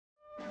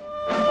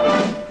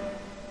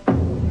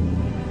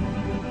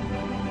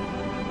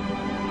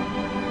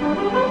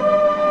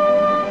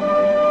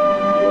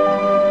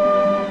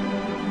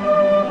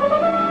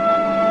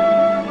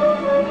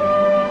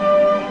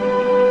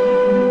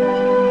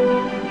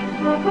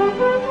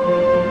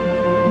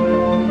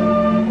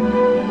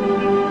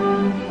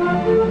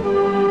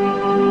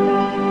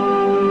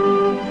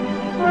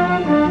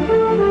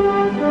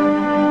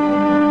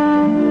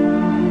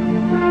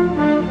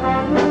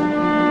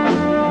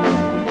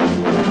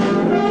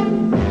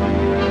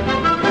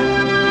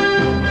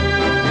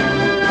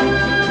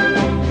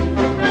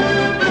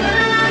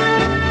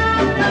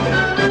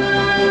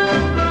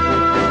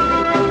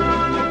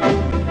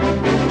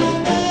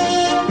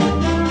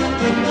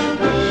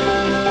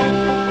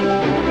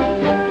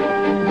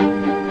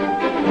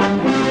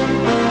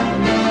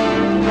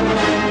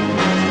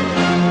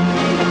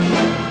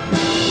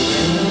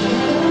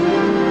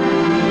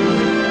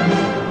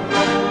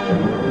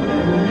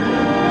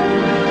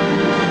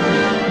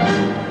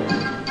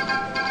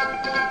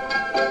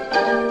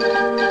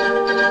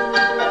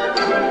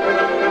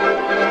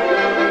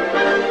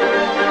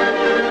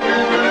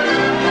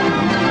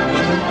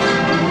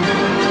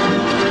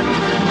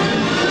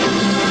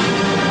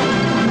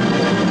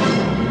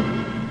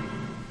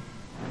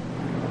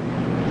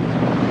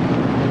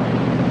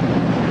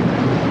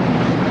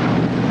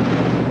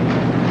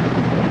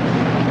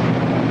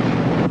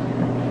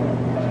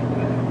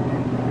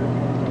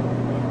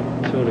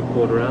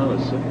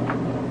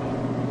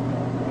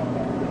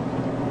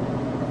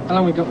How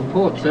long we got for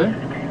port, sir?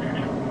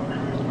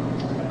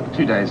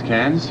 2 days,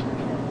 Cairns.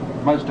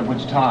 Most of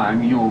which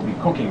time you'll be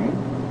cooking,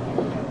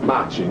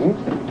 marching,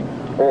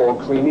 or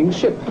cleaning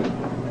ship.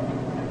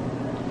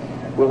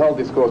 We'll hold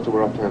this course till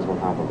we're off Townsville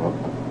Harbour, Rob.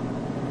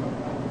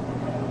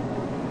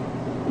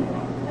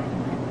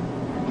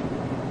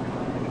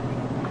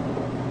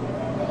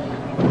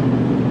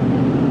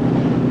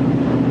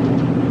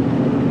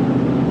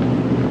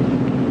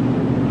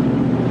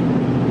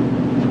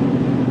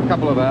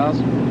 Couple of hours.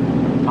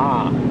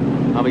 Ah,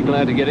 I'll be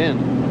glad to get in.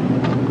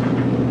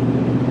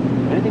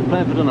 Anything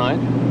planned for tonight?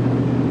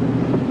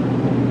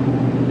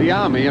 The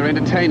Army are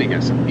entertaining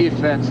us, if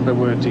that's the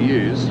word to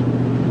use.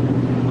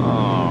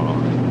 Oh,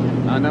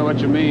 I know what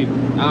you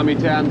mean. Army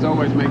towns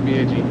always make me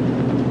edgy.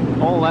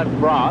 all that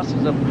brass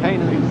is a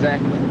pain in the...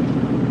 Exactly.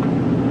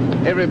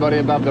 Everybody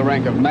above the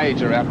rank of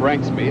major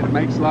outranks me. It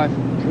makes life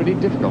pretty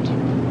difficult.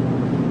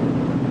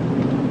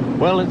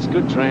 Well, it's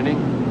good training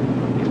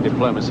in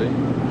diplomacy.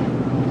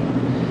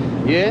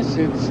 Yes,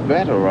 it's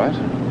that, all right.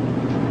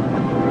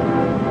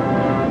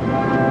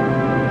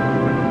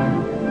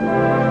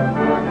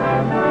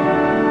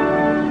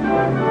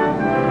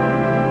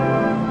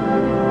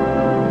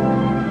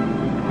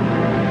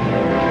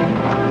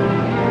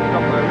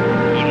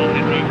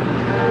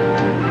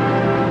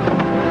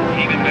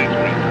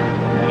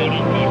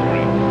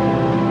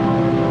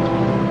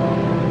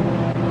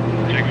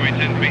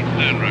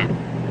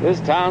 This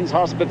town's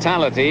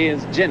hospitality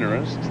is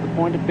generous to the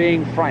point of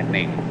being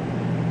frightening.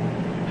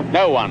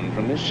 No one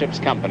from this ship's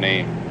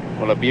company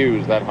will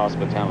abuse that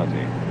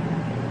hospitality.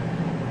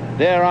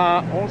 There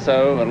are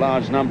also a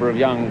large number of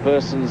young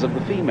persons of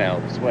the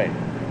female persuasion.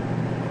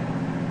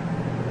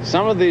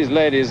 Some of these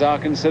ladies are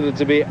considered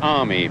to be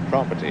army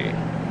property.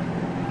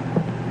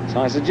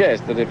 So I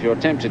suggest that if you're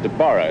tempted to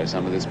borrow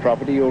some of this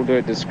property, you'll do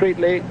it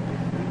discreetly,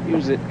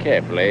 use it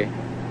carefully,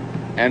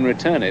 and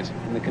return it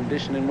in the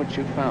condition in which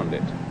you found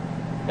it.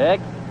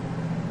 Heck,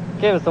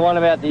 give us the one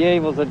about the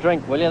evils of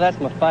drink, will you? That's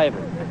my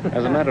favourite.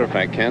 As a matter of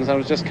fact, Cairns, I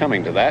was just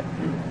coming to that.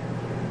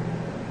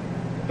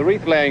 The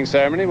wreath-laying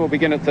ceremony will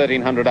begin at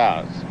 1300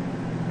 hours.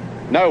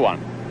 No one,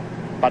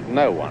 but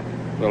no one,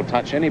 will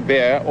touch any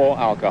beer or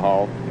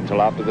alcohol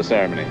until after the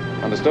ceremony.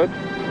 Understood?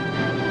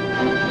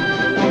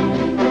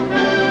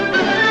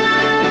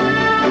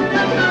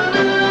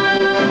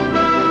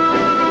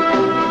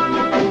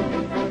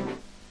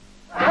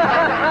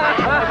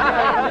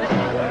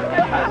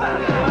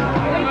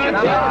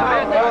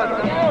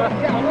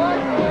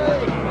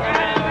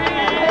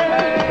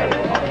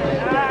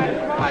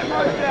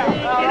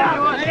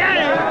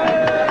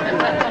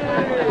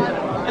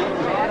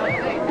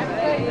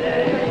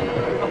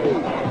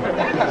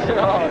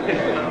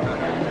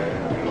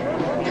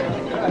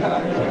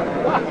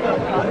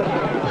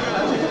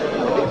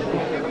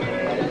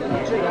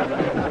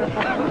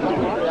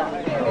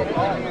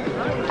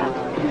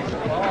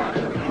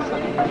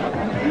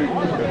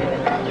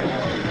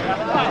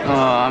 Oh,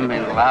 I'm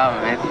in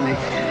love, Anthony.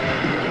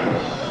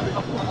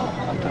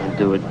 Don't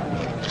do it.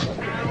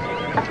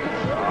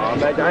 Oh,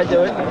 mate, don't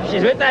do it.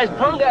 She's with those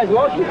pongos,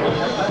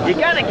 Washington. You're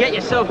going to get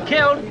yourself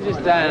killed. You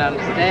just don't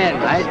understand,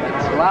 mate.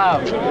 It's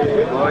love.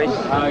 Boys.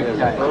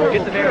 Okay.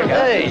 Get the beer.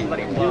 Hey,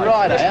 you're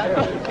right,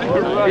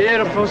 eh?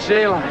 Beautiful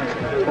Sheila.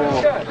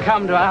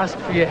 Come to ask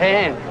for your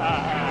hand.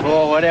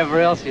 Or whatever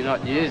else you're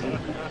not using.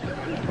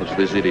 What's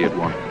this idiot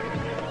want?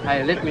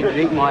 Hey, let me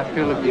drink my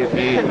fill of your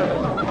beer.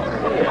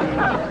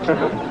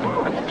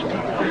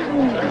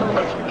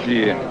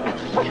 Gee,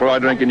 try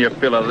drinking your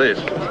fill of this.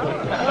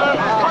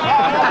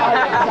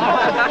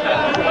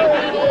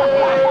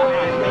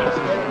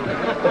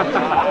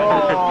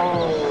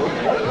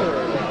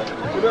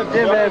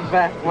 Ever have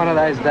back one of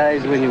those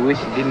days when you wish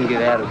you didn't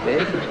get out of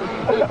bed?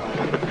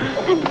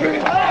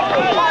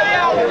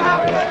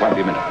 Won't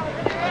be a minute.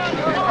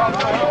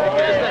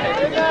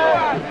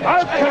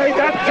 Okay,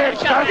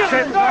 that's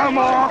it, no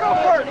more. Go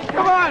for it,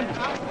 come on.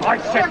 I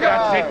said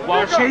that's it,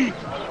 Walshy.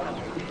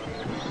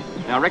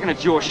 Now, I reckon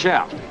it's your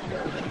shout.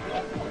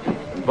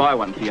 Buy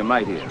one for your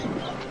mate here.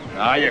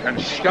 Now you can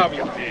shove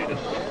your beard.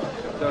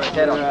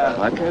 Okay,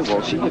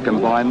 Walshy, you can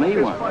buy me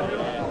one.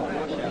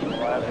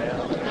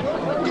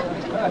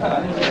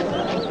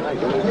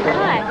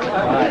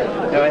 Hi.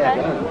 How are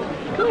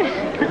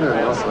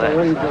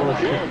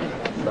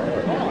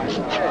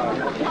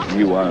you?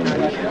 You owe me.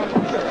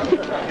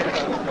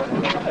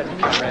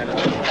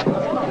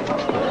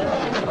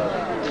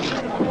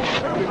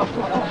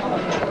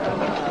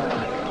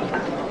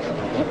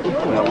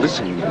 Now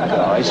listen, you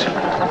guys.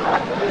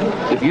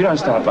 If you don't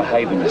start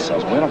behaving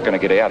yourselves, we're not going to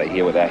get out of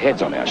here with our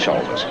heads on our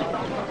shoulders.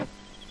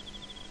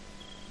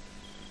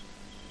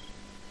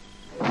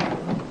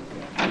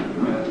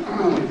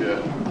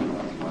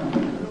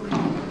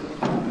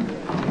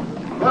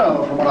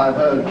 Well, from what I've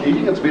heard,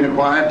 Keating, it's been a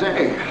quiet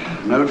day.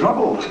 No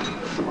trouble,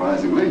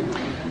 surprisingly.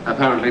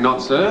 Apparently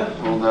not, sir,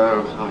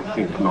 although I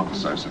think not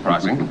so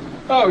surprising.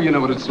 Oh, you know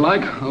what it's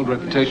like. Old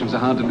reputations are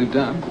hard to live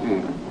down.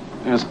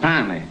 Yes,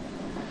 apparently.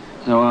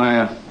 So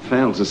I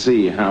fail to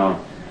see how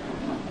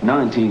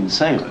 19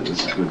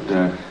 sailors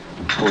could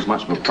cause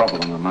much of a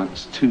problem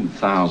amongst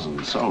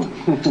 2,000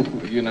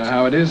 soldiers. You know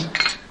how it is.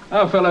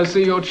 Our fellows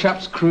see your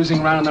chaps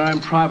cruising around in their own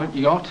private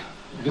yacht,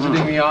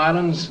 visiting the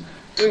islands,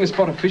 doing a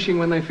spot of fishing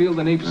when they feel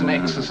the need for some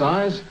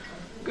exercise.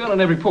 Girl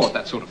in every port,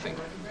 that sort of thing.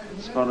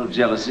 Spot of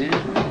jealousy?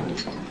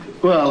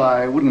 Well,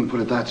 I wouldn't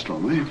put it that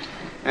strongly.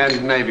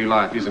 And Navy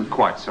life isn't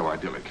quite so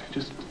idyllic.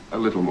 Just a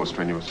little more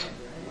strenuous.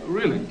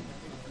 Really?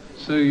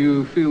 So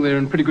you feel they're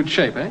in pretty good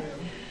shape, eh?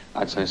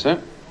 I'd say so.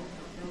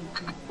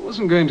 I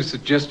wasn't going to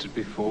suggest it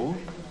before,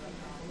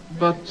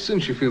 but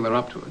since you feel they're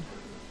up to it.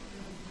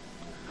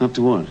 Up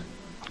to what?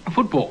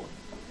 Football.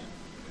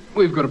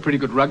 We've got a pretty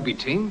good rugby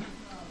team.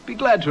 Be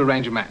glad to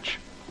arrange a match.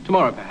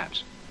 Tomorrow,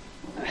 perhaps.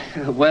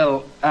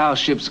 Well, our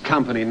ship's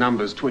company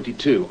numbers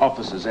 22,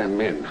 officers and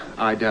men.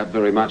 I doubt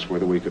very much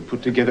whether we could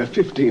put together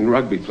 15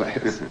 rugby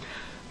players.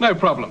 No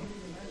problem.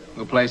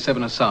 We'll play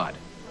 7 aside.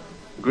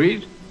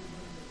 Agreed?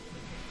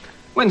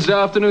 Wednesday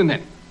afternoon,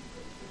 then.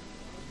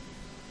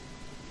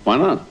 Why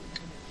not?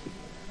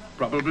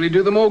 Probably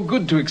do them all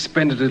good to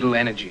expend a little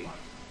energy.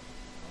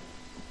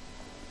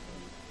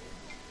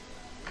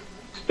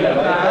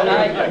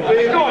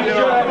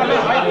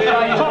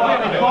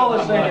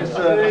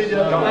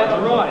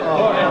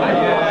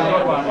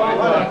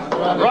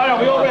 Right, are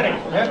we all ready?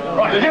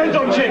 Right, hands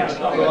on cheeks.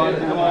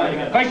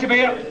 Face your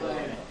beer.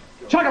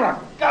 Chug-a-lung.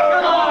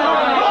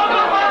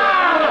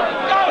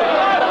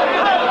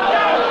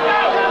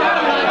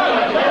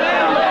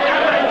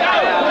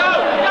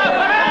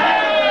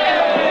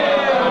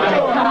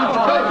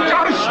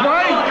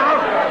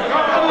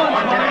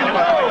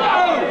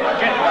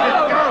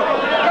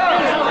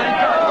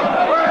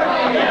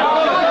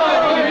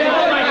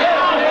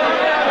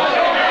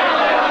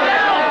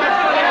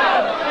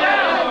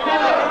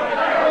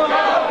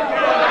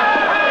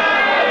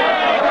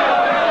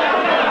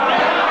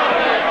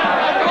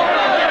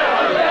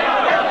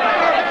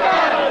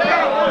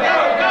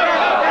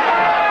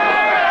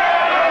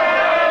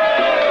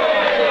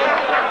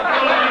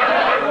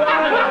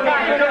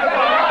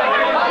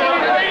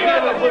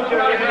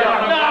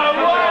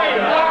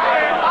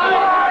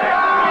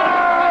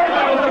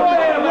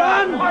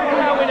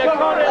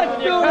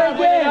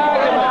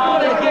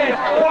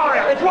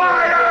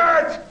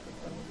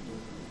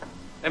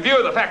 In view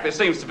of the fact there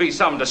seems to be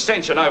some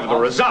dissension over the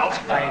result,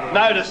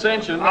 No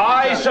dissension.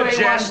 I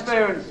suggest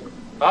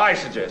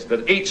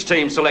that each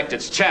team select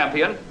its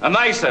champion and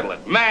they settle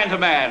it, man to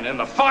man, in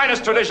the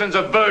finest traditions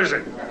of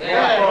boozing.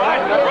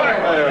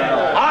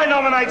 I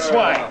nominate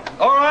Swain.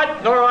 All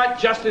right,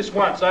 just this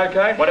once,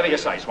 okay? Whatever you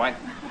say, Swain.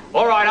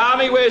 All right,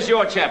 Army, where's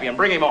your champion?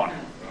 Bring him on.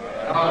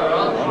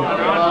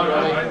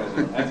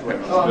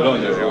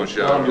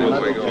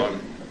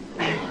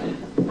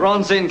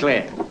 Ron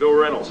Sinclair. Bill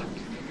Reynolds.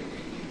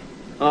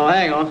 Oh,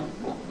 hang on.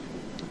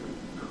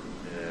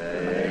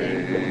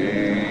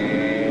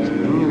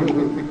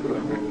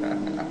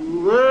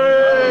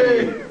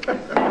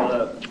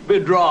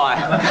 Bit dry.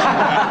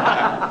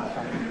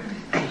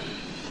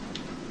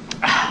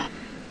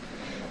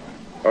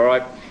 All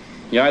right,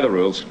 you know the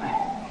rules.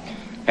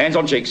 Hands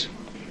on cheeks.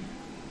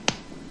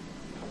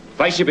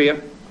 Face your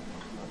beer.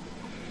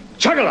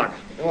 Chug-a-lung.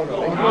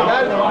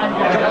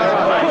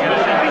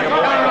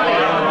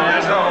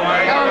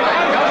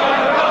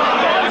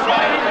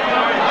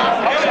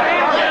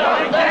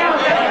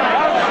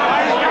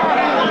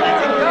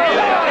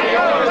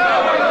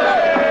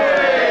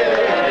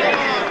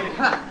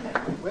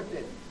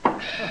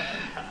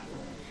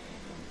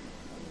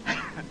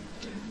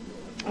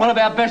 What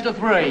about best of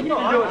 3? You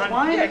can do it,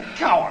 Swain. Yeah,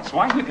 go on,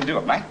 Swain. You can do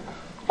it, mate.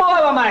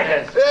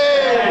 Boilermakers!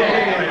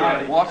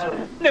 Hey! What?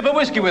 Never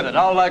whiskey with it,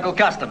 old local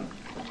custom.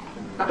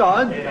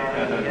 Don?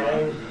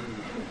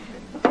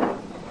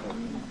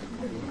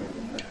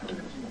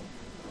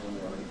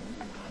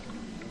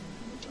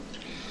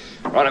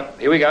 Righto,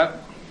 here we go.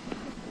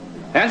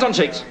 Hands on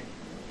cheeks.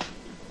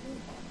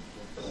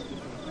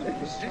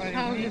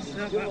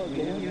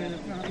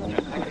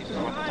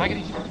 Take it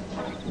easy.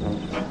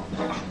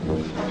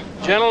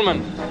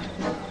 Gentlemen.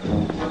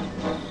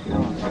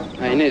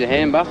 Hey, you need a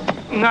hand buff?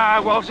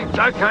 No, Walsh, it's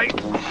okay.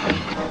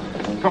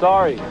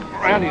 Sorry.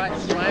 Round here.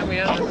 Swine,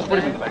 we Put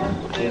him in the back.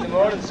 in the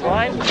morning,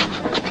 swine.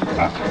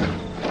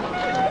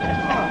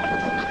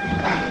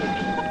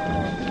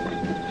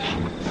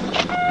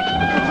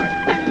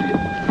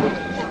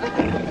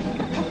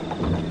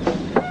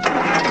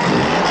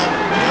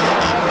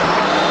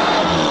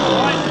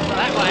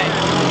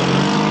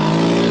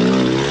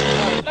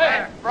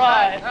 Left,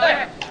 right,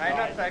 left,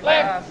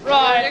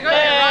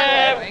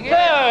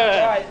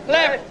 turn.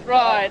 Left,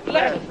 right,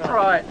 left,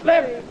 right,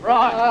 left,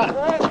 right.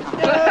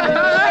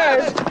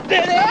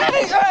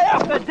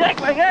 Off the deck,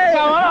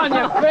 come on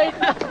your feet.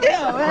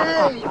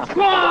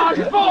 Come on,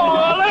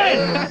 fall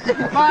in.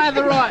 By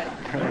the right.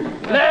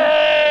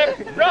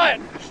 Left, right,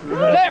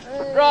 left,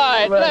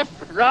 right,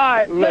 left,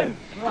 right, left,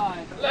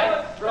 right,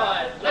 left,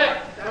 right,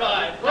 left,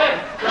 right, left,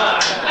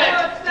 right,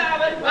 left,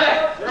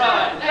 left,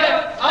 right,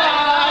 left, right.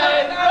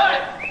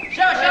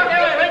 Show,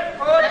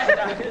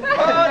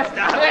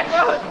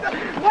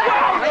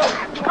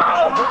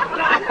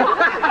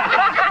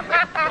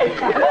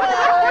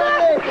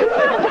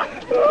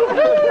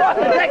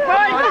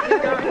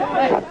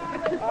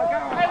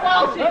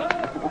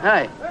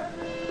 Hey,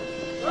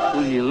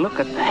 will you look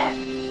at that?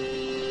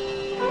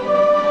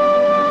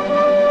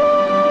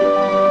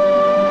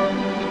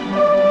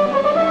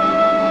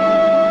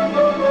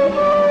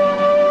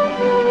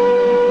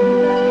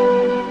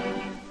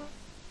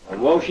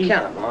 Walshy?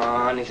 Come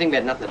on, you think we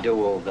had nothing to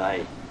do all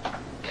day?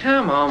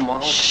 Come on,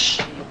 Walsh.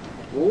 Shh.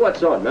 Well,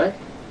 what's on, mate?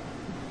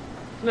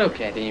 Look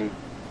at him.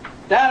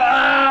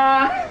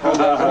 Ta-da!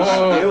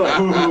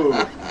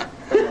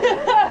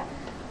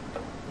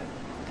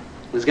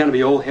 There's going to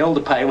be all hell to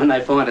pay when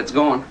they find it's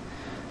gone.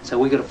 So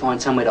we got to find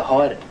somewhere to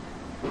hide it.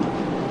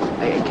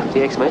 Hey, here comes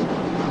the X, mate.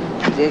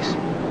 Comes the X.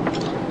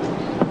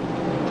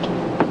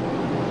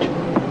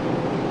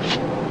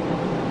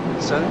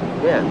 So?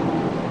 Yeah.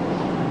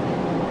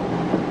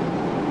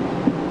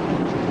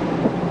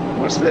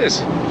 What's this?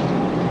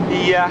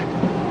 The,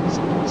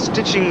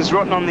 stitching's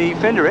rotten on the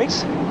fender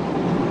X.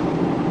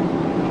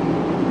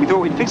 We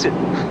thought we'd fix it.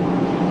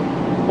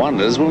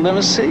 Wonders will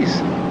never cease.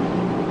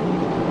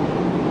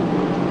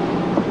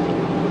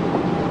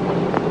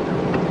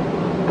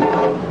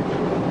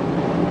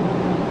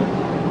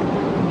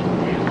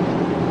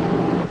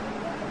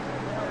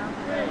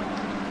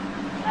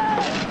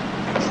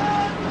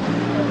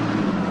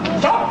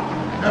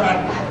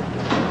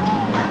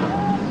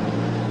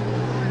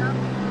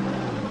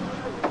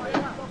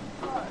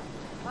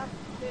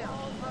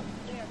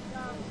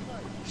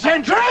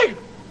 Sentry!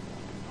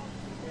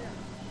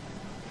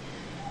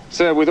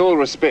 Sir, with all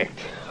respect,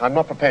 I'm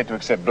not prepared to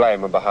accept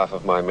blame on behalf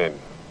of my men.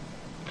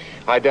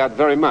 I doubt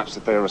very much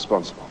that they are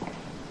responsible.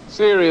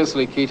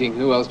 Seriously, Keating,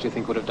 who else do you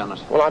think would have done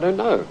it? Well, I don't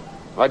know.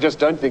 I just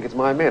don't think it's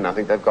my men. I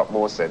think they've got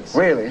more sense.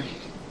 Really?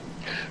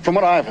 From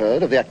what I've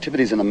heard of the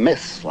activities in the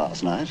mess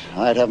last night,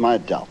 I'd have my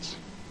doubts.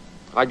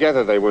 I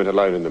gather they weren't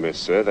alone in the mess,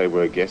 sir. They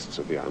were guests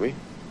of the army.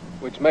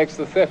 Which makes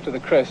the theft of the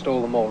crest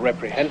all the more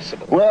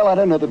reprehensible. Well, I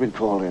don't know that we'd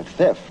call it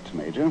theft,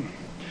 Major.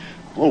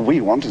 All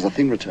we want is the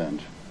thing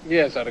returned.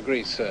 Yes, I'd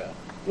agree, sir.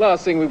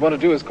 Last thing we want to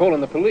do is call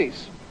in the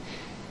police.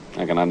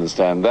 I can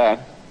understand that.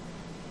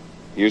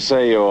 You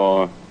say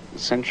your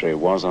sentry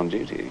was on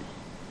duty.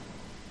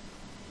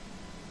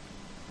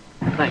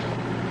 Hey.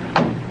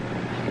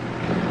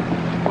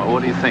 Well,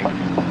 what do you think?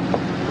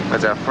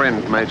 As our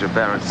friend Major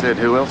Barrett said,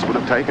 who else would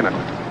have taken it?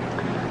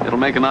 It'll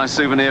make a nice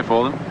souvenir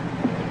for them.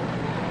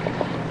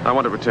 I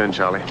want it returned,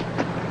 Charlie.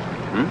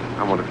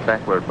 I want it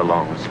back where it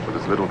belongs, with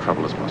as little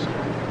trouble as possible.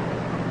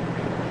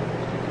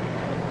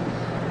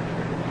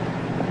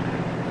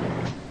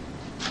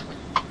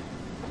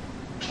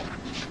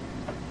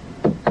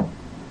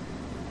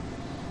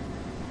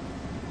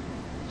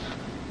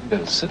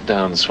 Better sit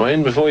down,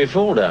 Swain, before you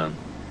fall down.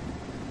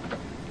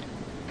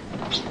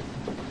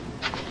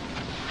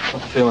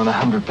 Not feeling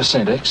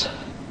 100%, X.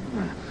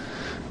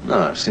 No,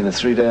 I've seen a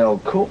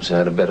 3-day-old corpse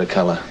out of better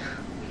colour.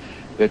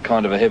 We had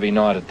kind of a heavy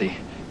night at the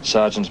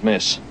sergeant's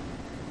mess.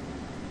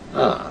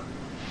 Ah,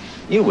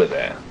 you were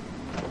there.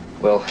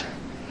 Well,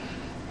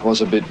 it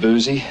was a bit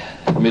boozy,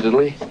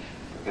 admittedly.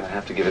 You're going to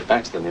have to give it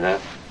back to them, you know.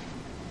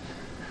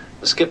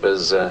 The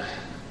skipper's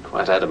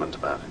quite adamant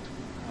about it.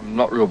 I'm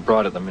not real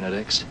bright at the minute,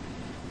 X.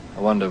 I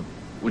wonder,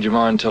 would you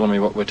mind telling me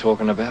what we're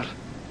talking about?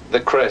 The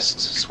crest,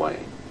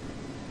 Swain.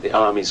 The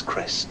Army's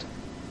crest.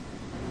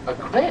 A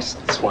crest,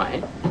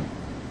 Swain?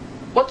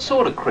 What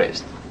sort of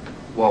crest?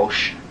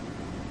 Walsh,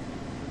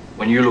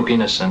 when you look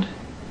innocent,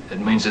 it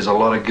means there's a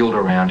lot of guilt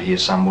around here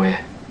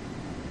somewhere.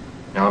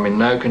 Now, I'm in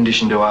no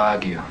condition to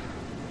argue.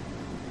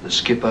 The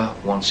skipper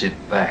wants it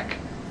back.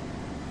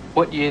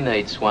 What you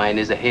need, Swain,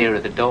 is a hair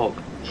of the dog.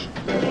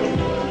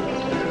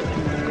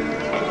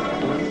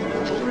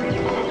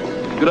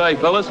 G'day,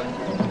 fellas.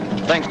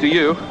 Thanks to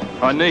you,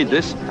 I need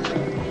this.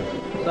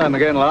 Same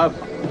again, love.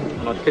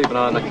 I'd keep an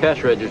eye on the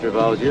cash register if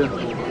I was you.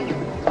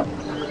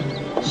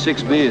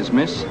 6 beers,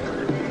 miss.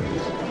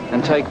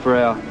 And take for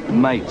our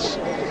mates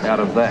out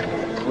of that.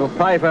 We'll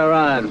pay for our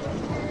own.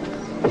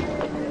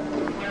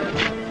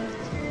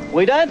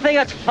 We don't think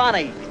it's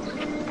funny.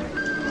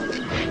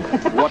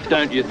 What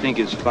don't you think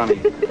is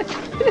funny?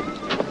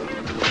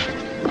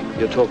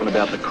 You're talking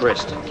about the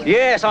crest.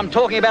 Yes, I'm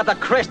talking about the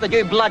crest that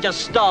you bludgers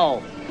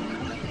stole.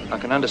 I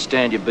can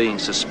understand you being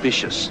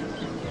suspicious.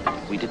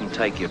 We didn't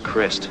take your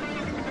crest.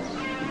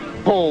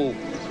 Bull.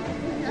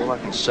 All I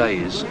can say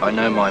is, I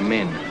know my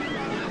men.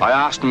 I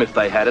asked them if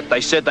they had it. They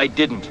said they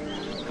didn't.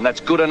 And that's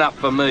good enough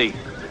for me.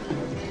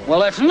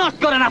 Well, it's not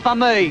good enough for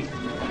me.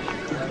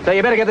 So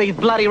you better get these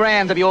bloody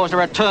rams of yours to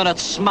return it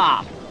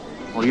smart,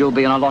 or you'll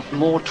be in a lot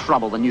more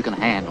trouble than you can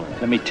handle.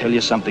 Let me tell you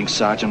something,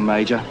 Sergeant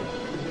Major.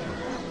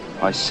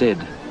 I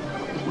said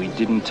we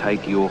didn't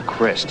take your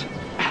crest.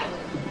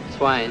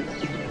 Swain.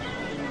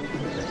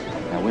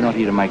 Now, we're not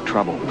here to make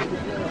trouble.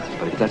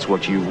 But if that's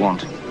what you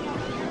want,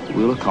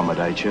 we'll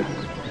accommodate you.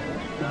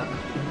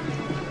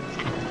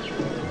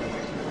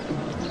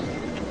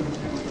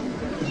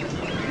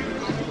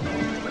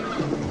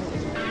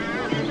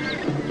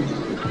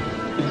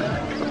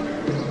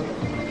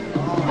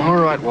 All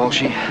right,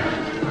 Walshy.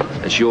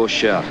 It's your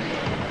shout.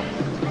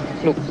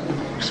 Look,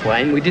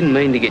 Swain, we didn't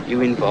mean to get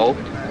you involved.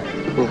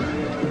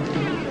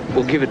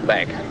 We'll give it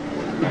back.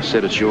 I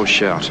said it's your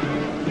shout.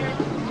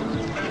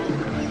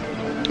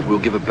 We'll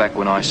give it back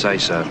when I say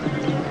so,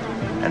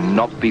 and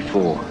not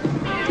before.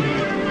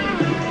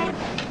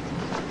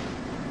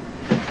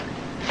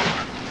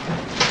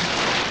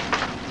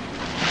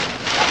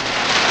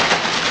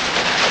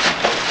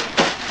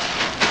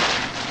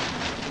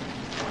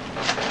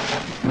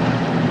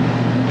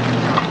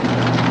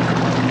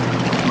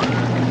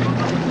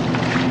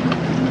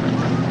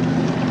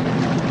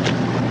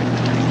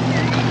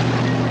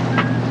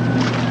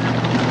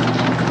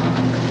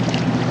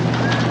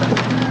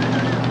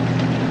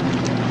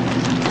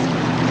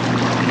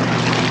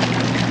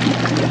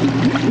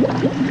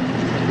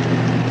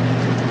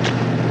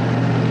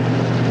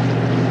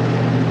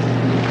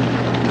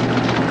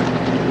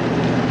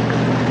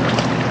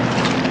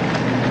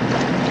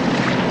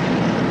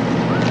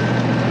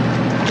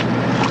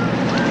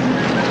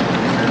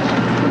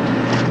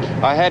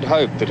 I had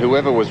hoped that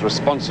whoever was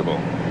responsible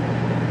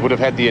would have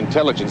had the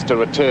intelligence to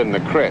return the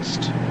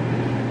crest.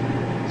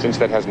 Since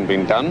that hasn't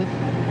been done,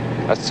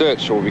 a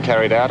search will be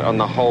carried out on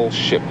the whole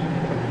ship.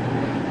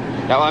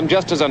 Now, I'm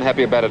just as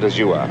unhappy about it as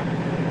you are.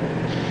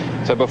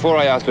 So before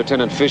I ask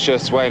Lieutenant Fisher,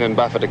 Swain and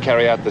Buffer to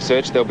carry out the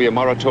search, there'll be a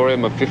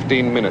moratorium of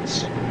 15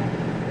 minutes.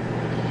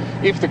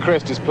 If the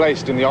crest is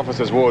placed in the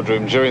officer's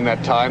wardroom during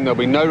that time, there'll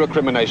be no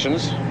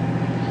recriminations,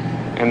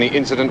 and the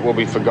incident will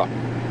be forgotten.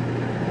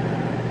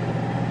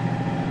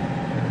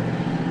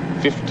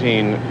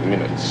 15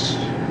 minutes.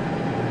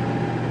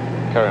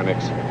 Carry on,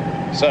 X.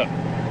 Sir.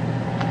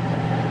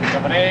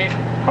 Company.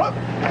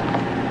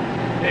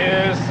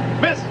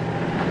 Dismiss.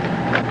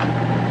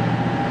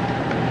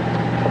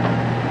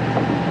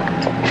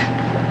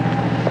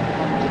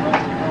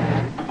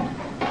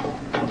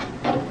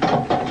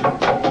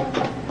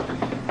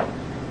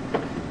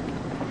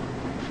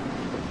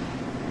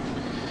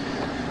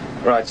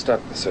 Right,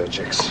 start the search,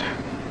 X.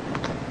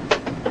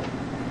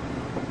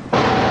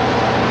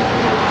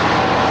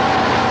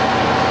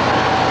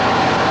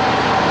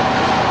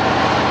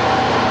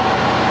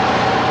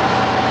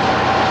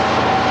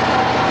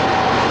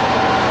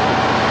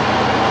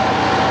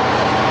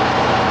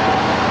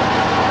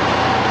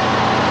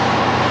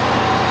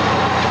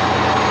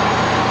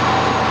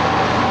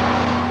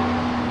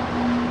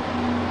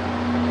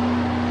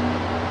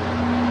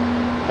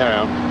 Carry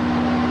on.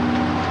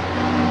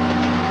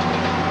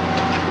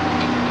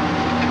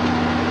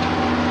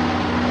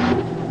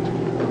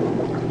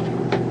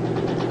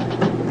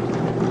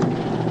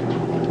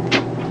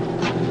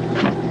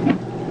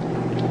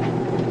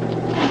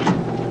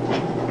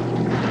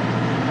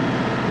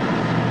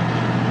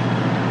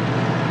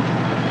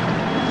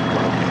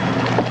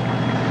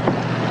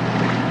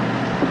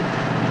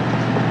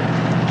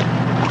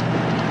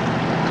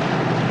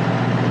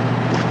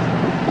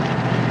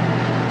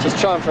 Just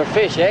trying for a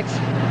fish, X.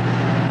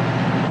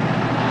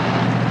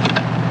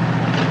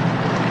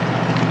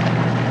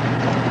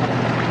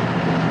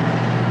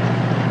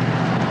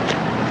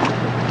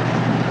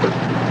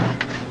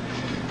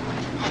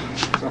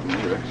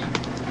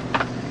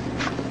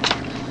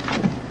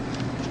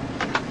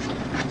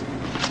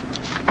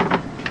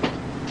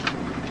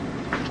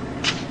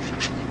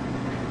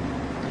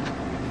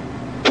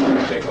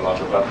 Take a lot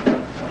of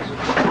that.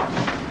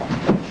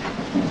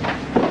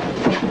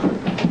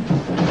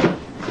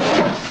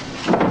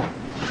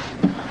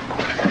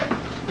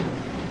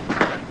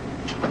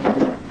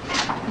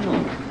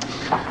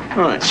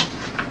 Right.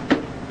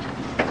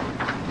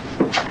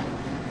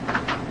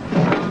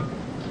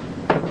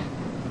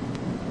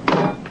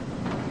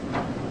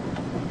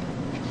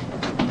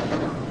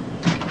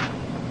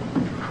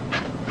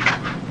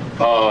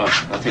 Oh,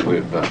 I think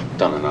we've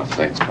done enough,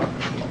 thanks, Bob.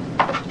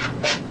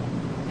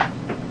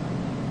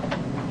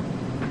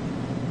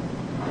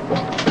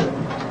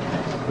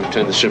 We've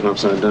turned the ship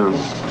upside down.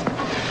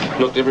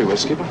 Looked everywhere,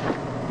 Skipper.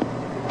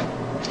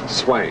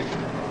 Swain.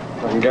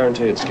 I can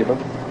guarantee it, Skipper.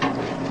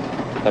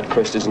 That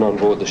crest isn't on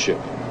board the ship.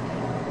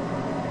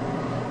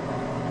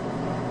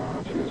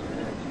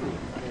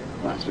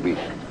 Nice to meet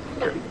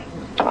you.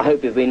 I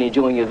hope you've been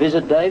enjoying your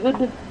visit,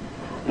 David.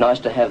 Nice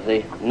to have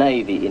the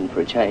Navy in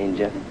for a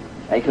change, eh,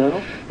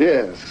 Colonel?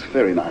 Yes,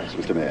 very nice,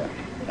 Mr. Mayor.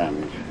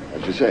 And,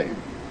 as you say,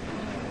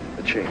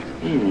 a change.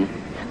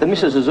 The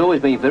missus has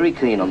always been very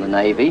keen on the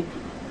Navy.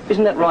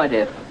 Isn't that right,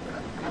 Ed?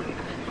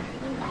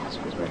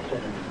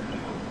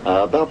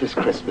 About this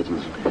crest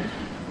business.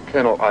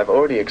 Colonel, I've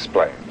already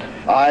explained.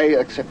 I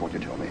accept what you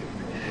tell me.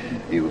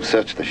 You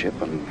searched the ship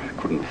and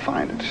couldn't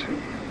find it.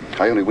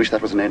 I only wish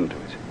that was an end to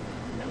it.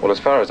 Well, as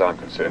far as I'm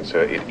concerned,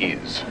 sir, it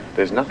is.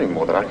 There's nothing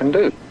more that I can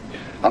do.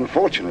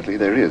 Unfortunately,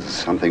 there is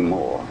something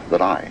more that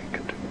I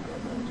can do.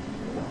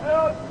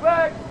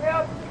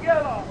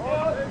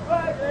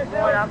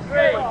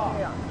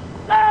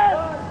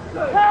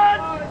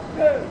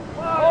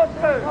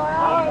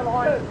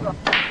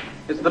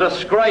 It's the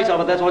disgrace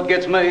of it, that's what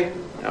gets me.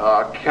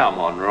 Oh, come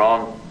on,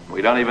 Ron.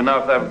 We don't even know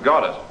if they've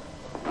got it.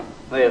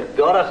 They've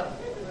got it.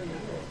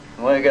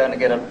 We're going to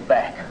get it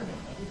back.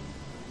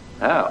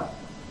 How?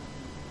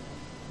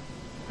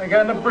 They're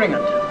going to bring it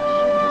to us.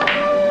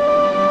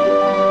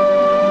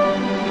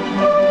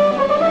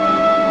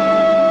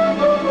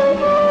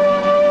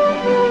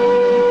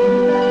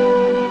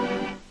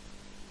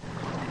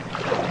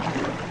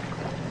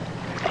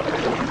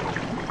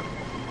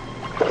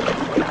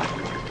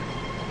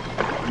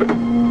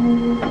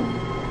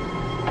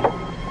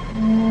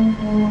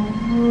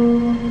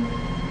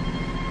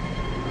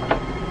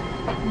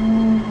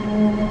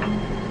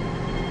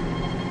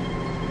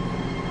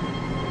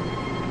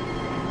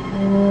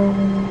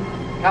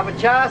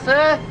 char,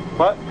 sir?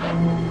 What?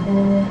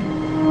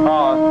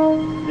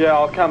 Oh, yeah,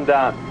 I'll come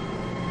down.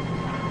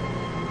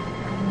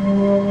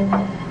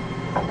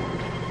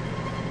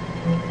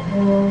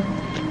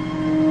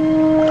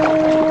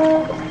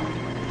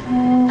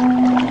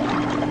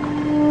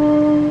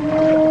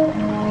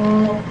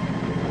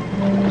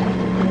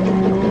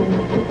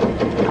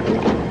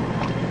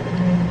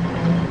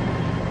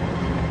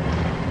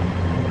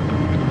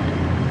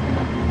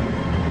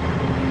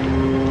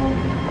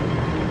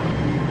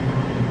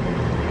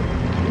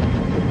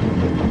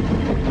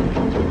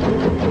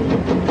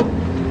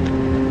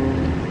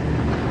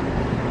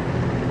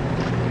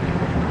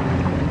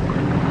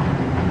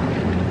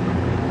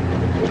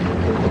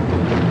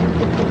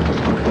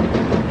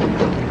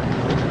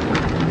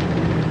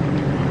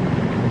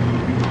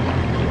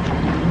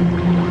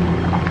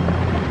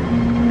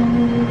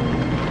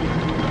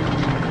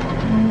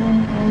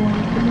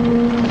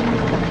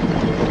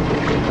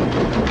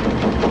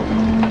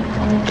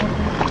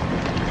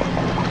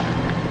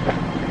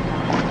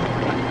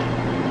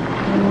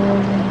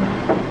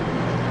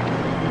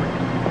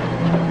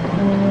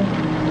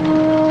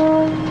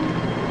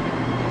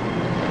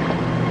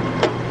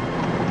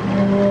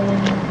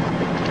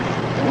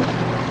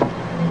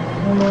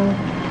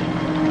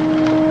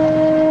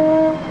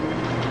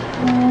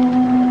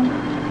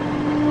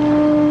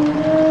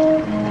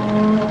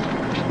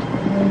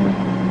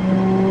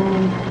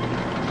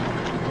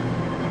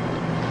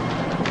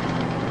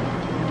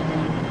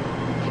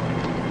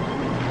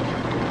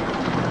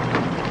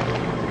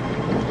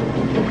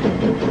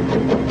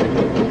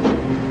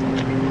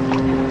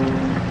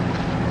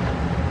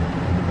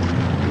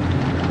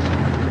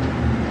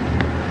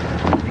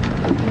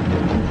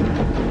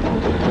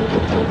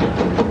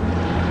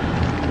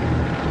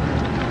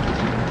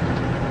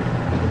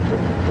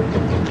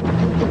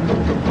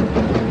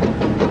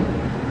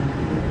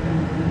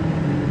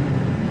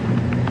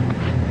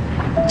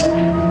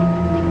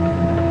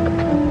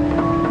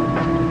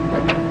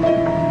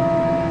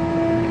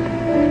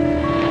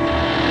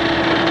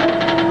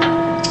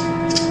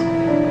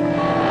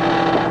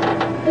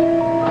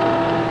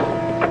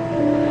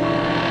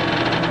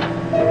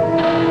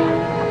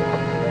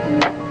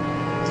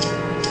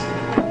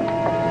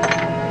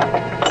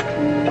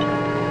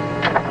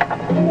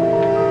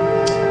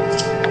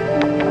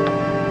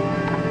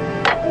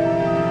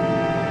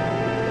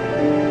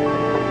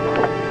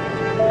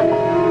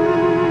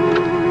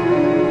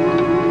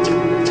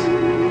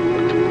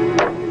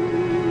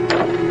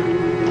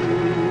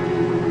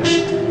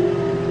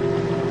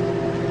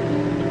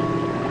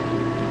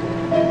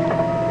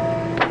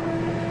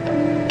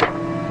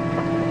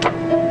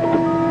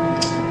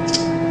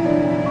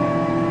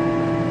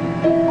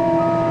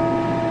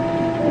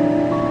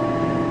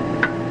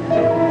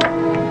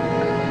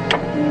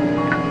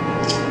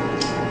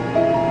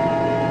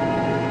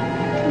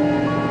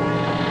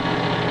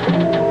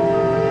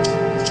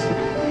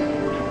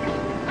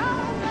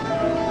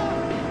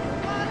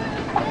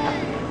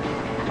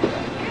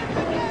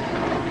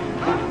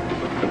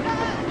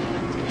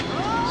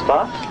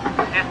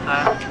 Yes,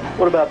 sir.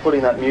 What about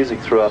putting that music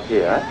through up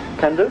here, eh?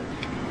 Can do?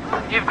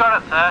 You've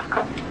got it, sir.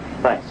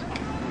 Thanks.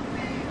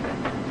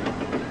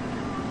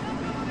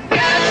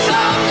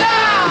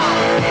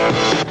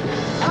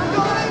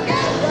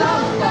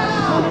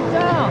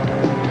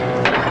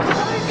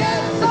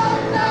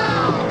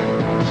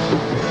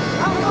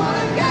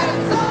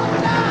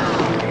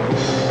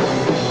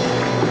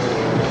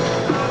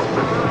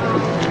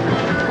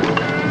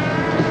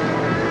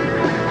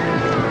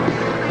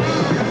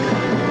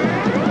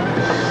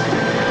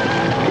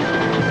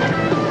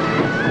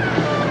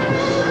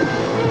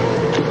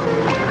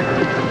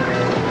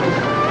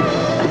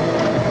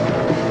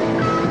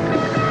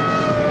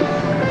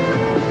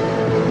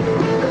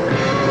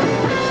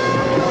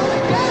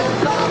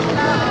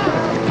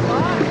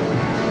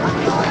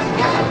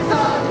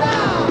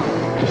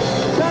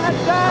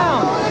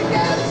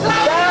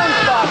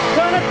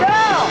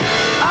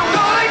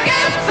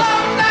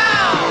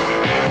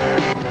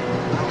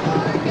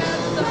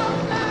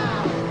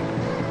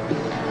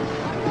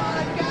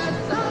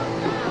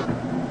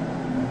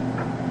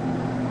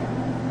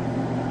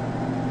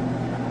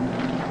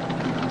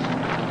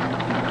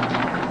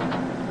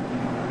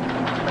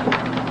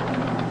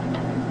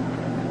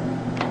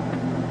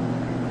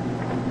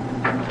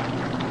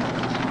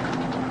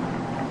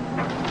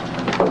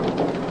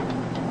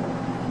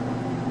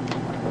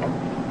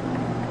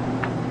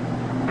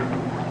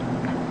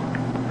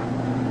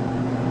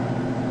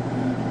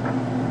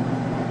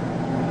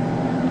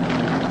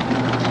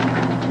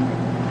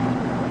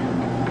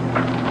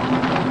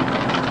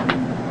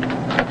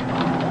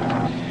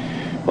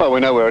 Well, we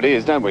know where it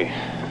is, don't we?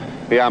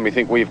 The Army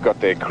think we've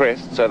got their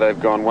crest, so they've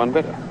gone one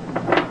better.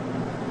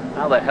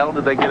 How the hell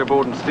did they get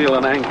aboard and steal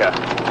an anchor?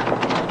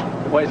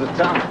 It weighs a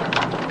ton.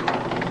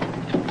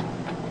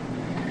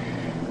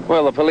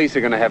 Well, the police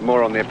are going to have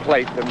more on their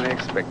plate than they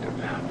expected.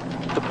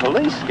 The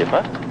police,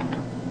 Skipper?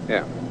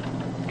 Yeah.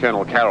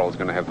 Colonel Carroll's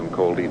going to have them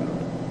called in.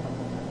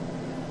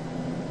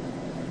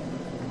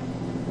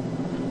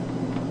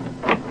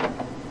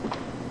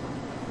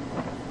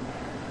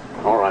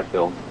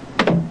 Bill.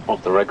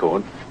 Off the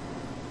record.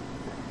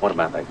 What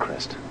about that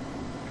crest?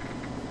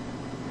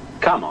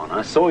 Come on,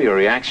 I saw your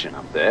reaction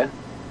up there.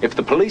 If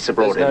the police are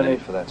brought in... There's no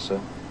need for that, sir.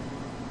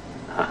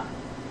 Ah.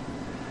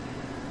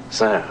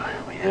 So,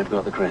 we have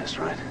got the crest,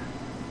 right?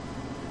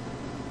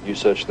 You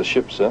searched the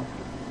ship, sir?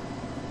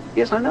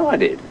 Yes, I know I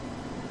did.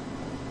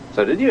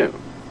 So did you.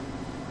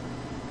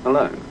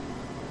 Alone.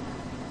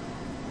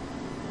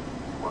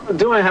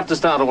 Do I have to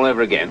start all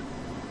over again?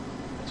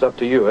 It's up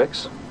to you,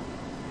 X.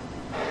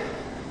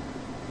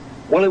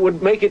 Well, it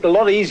would make it a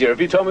lot easier if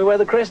you told me where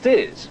the crest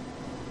is.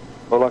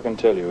 All I can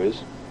tell you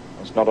is,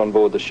 it's not on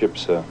board the ship,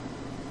 sir.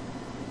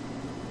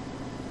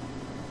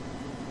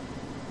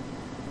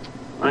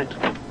 Right.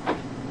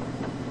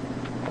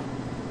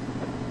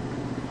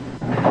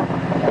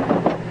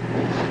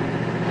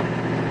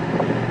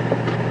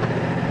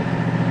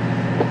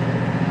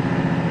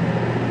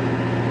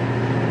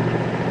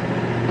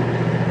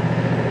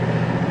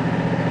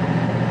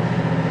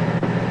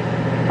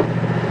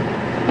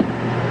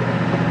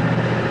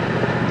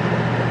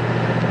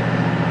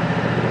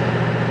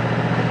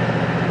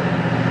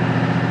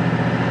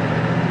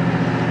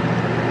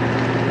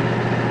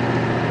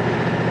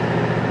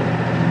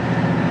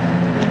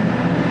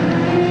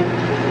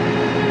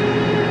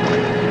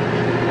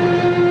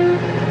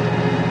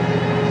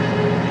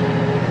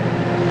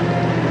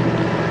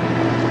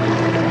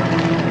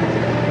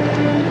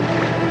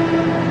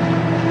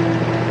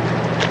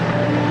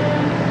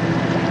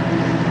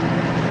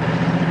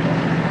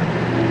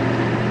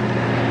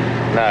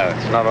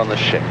 Not on the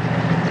ship.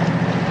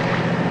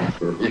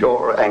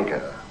 Your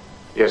anchor.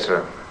 Yes,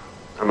 sir.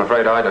 I'm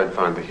afraid I don't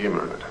find the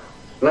humor in it.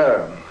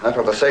 No, I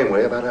felt the same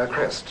way about our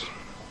crest.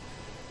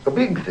 A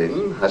big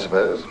thing, I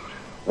suppose.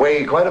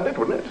 Weigh quite a bit,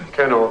 wouldn't it?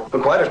 Colonel.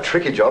 But quite a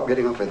tricky job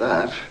getting off with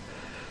that.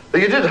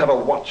 But you did have a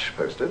watch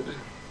posted.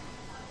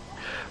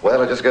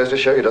 Well, it just goes to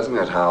show you, doesn't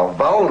it, how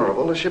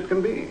vulnerable a ship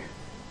can be.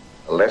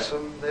 A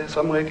lesson there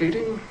somewhere,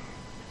 Keating?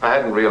 I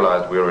hadn't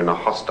realized we were in a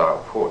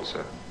hostile port,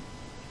 sir.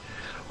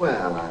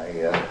 Well,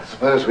 I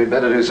suppose we'd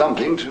better do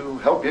something to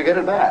help you get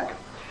it back.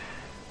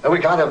 We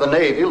can't have the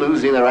Navy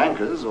losing their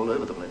anchors all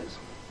over the place.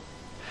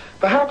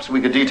 Perhaps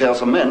we could detail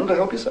some men to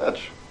help you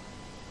search.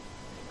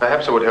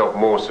 Perhaps it would help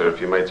more, sir,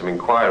 if you made some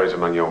inquiries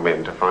among your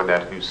men to find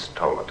out who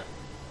stole it.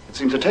 It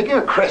seems that taking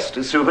a crest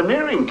is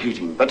souveniring,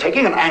 Keating, but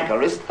taking an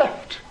anchor is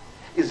theft.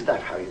 Is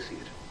that how you see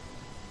it?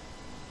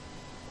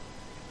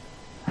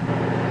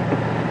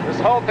 This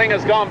whole thing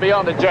has gone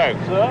beyond a joke.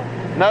 Sir?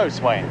 No,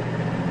 Swain.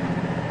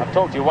 I've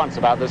talked to you once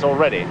about this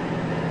already.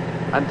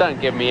 And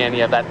don't give me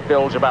any of that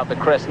bilge about the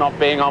crest not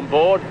being on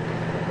board.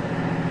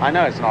 I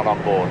know it's not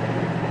on board.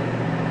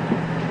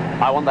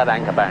 I want that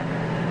anchor back.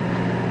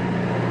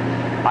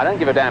 I don't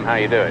give a damn how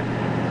you do it.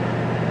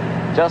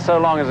 Just so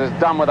long as it's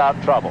done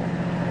without trouble.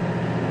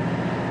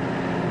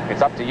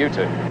 It's up to you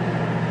two.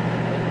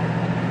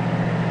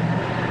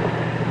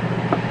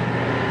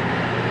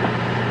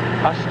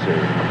 Us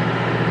two?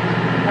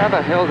 How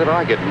the hell did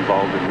I get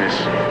involved in this?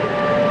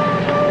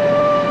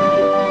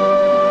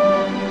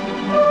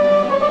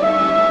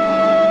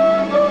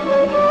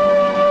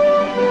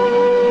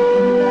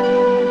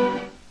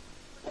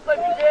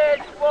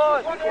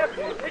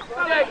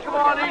 Come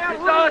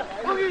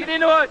on, get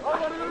into it.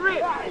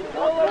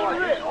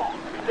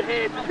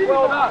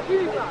 Well done.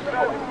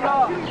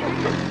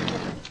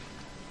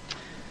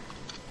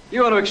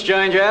 You want to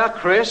exchange our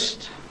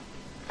crest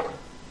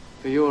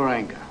for your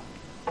anchor?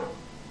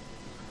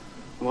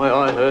 The way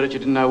I heard it, you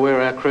didn't know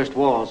where our crest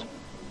was.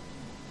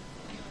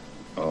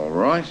 All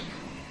right.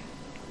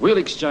 We'll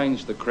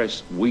exchange the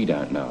crest we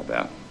don't know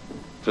about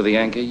for the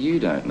anchor you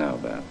don't know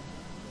about.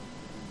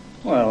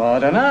 Well, I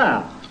don't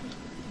know.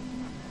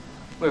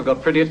 We've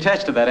got pretty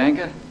attached to that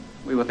anchor.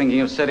 We were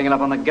thinking of setting it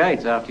up on the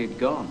gates after you'd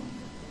gone.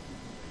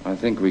 I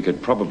think we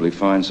could probably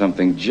find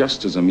something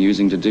just as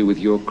amusing to do with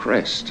your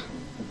crest.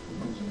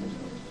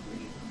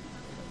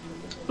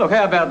 Look,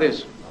 how about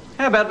this?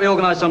 How about we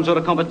organise some sort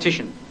of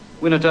competition?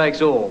 Winner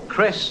takes all.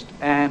 Crest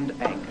and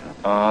anchor.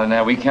 Oh,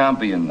 now we can't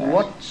be in that.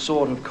 What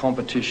sort of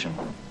competition?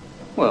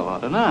 Well, I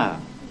don't know.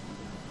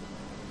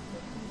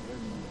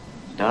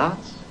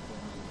 Darts?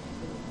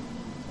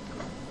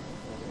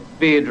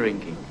 Beer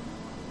drinking?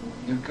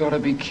 You've got to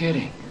be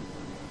kidding.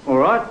 All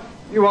right,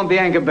 you want the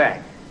anchor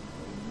back.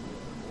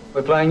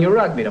 We're playing your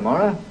rugby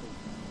tomorrow.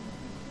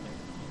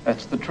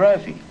 That's the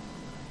trophy.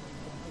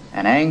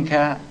 An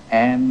anchor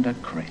and a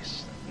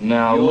crest.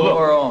 Now You're look.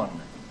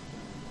 on.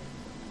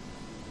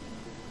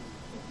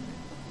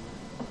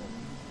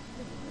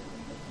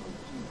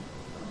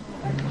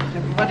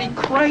 You're bloody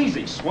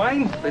crazy,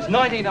 Swain. There's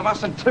 19 of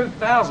us and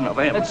 2,000 of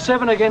them. It's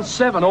 7 against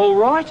 7, all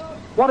right?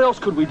 What else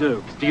could we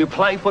do? Do you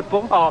play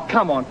football? Oh,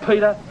 come on,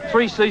 Peter.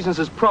 3 seasons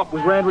as prop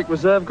with Randwick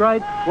reserve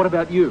grade. What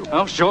about you?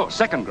 Oh, sure,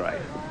 2nd grade.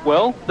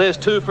 Well, there's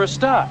 2 for a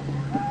start.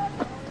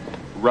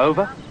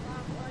 Rover?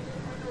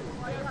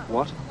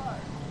 What?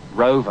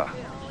 Rover.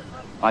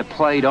 I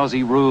played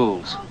Aussie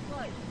rules.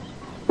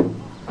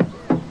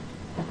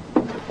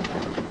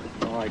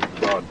 My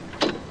God.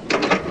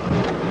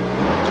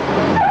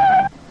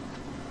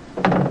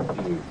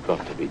 You've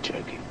got to be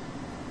joking.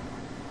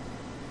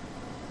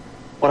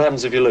 What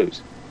happens if you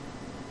lose?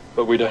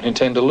 But we don't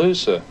intend to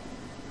lose, sir.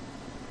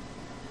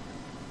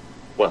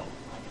 Well,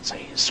 I would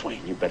say,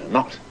 Swain, you better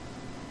not.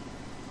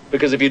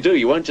 Because if you do,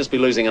 you won't just be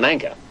losing an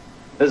anchor.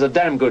 There's a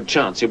damn good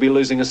chance you'll be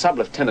losing a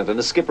sub-lieutenant and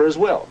a skipper as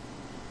well.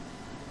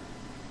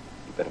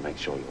 You better make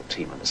sure your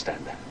team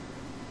understand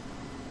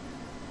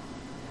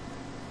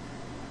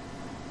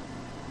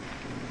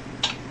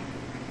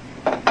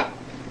that.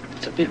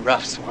 It's a bit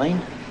rough,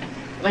 Swain.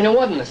 I mean, it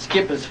wasn't the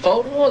skipper's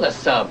fault or the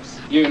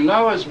subs. You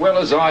know as well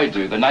as I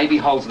do the Navy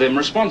holds them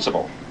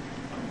responsible.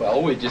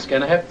 Well, we're just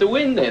going to have to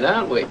win then,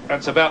 aren't we?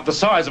 That's about the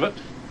size of it.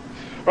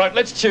 Right,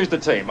 let's choose the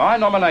team. I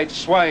nominate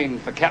Swain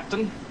for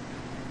captain.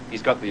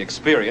 He's got the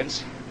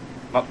experience,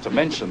 not to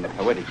mention the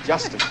poetic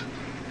justice.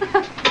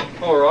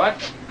 All right.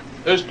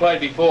 Who's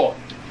played before?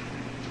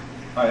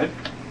 I had.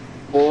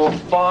 4 or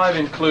 5,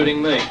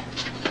 including me.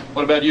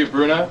 What about you,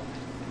 Bruno?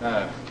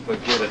 No,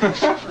 forget it.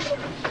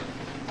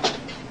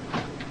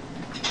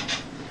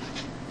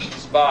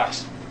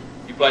 Sparks,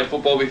 you played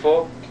football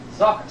before?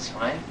 Soccer,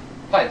 Swain.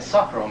 Played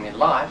soccer all my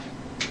life.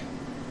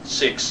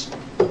 6.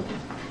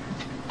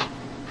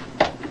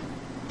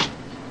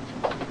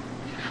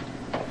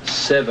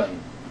 7.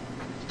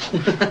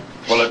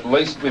 Well, at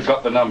least we've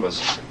got the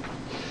numbers.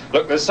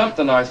 Look, there's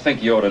something I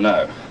think you ought to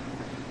know.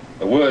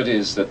 The word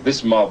is that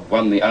this mob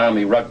won the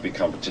Army rugby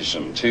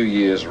competition 2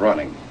 years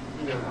running.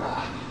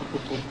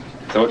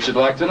 Thought you'd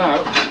like to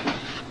know.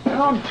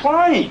 I'm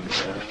playing.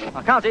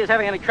 I can't see us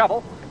having any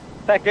trouble.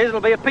 Fact is,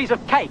 it'll be a piece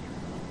of cake.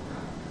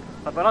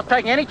 But we're not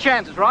taking any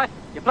chances, right?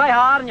 You play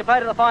hard and you play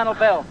to the final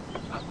bell.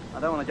 I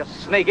don't want to just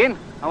sneak in.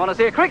 I want to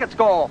see a cricket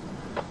score.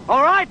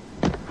 All right?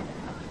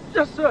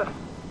 Yes, sir. Come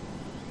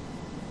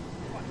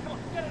on,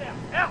 get it out.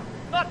 Out.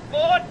 Not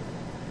forward.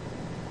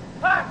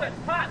 Pass it.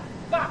 Pass.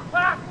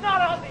 Pass.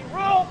 Not on the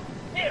rule.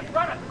 Here,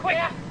 run it quick.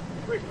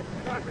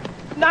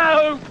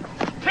 No.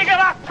 Pick it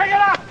up. Pick it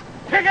up.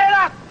 Pick it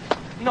up.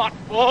 Not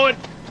forward.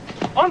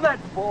 On that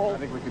ball. I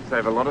think we could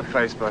save a lot of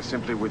face by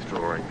simply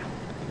withdrawing.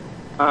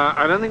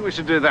 I don't think we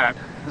should do that.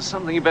 There's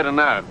something you better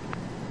know.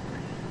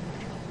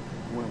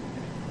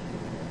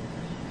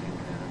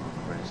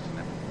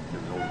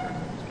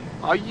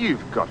 Oh,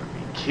 you've got to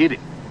be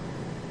kidding.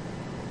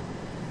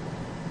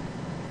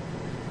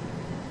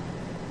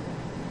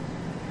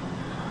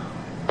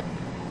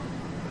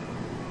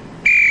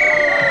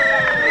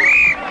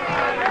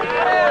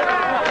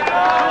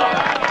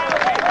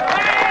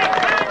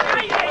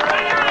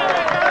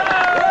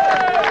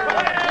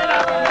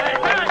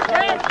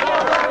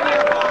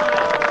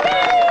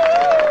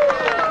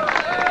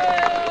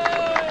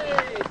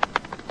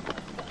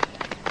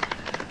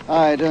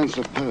 I don't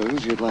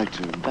suppose you'd like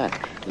to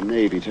back the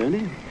Navy,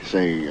 Tony?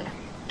 Say,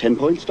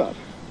 10-point start.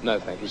 No,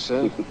 thank you,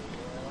 sir.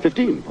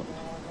 15 points.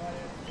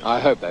 I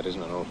hope that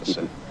isn't an order,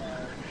 sir.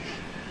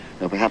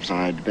 Well, perhaps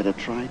I'd better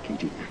try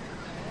Keating.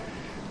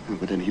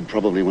 But then he'd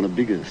probably want a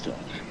bigger start.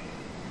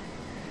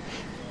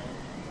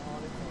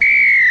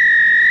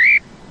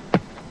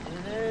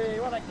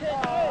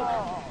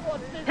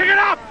 Pick it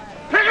up!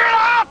 Pick it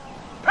up!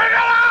 Pick it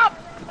up!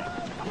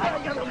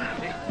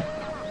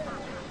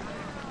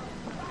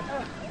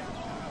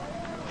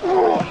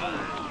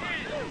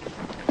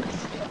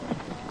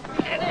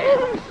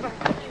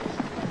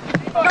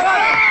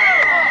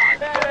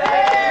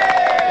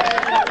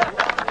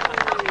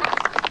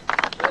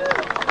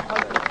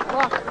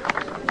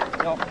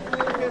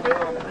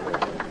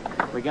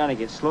 We're going to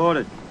get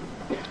slaughtered.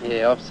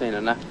 Yeah, I've seen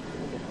enough.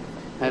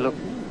 Hey, look,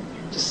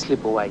 just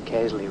slip away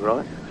casually,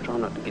 right? Try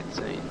not to get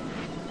seen.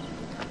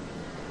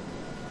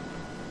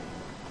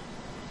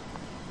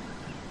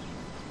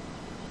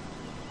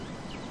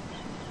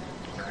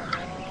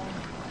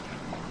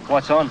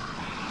 What's on?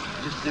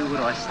 Just do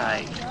what I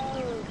say.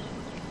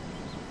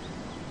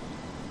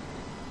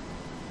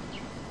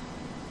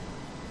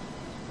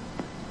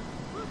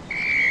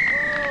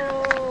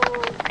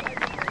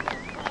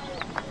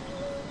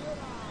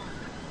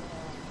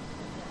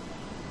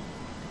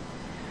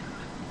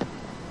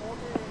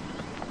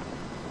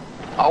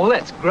 Oh, well,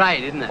 that's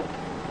great, isn't it?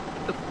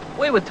 Look,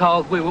 we were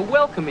told we were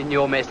welcome in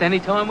your mess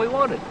any time we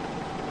wanted.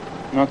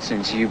 Not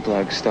since you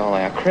blokes stole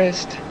our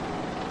crest.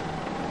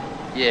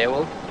 Yeah,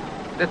 well,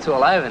 that's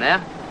all over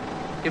now.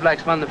 You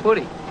blokes won the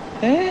footy.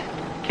 Eh?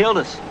 Killed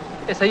us.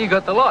 Yeah, so you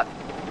got the lot.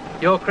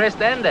 Your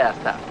crest and our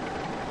stuff.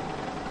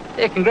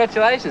 Yeah,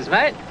 congratulations,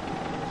 mate.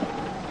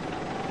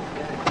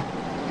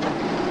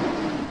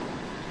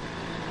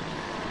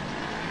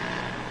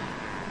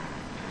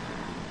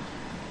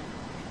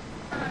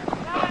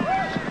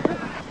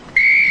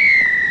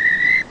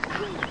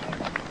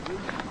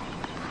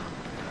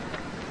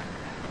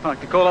 I'd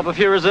like to call up a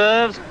few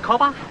reserves.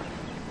 Copper?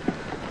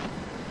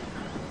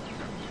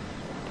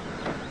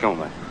 Come on,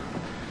 mate.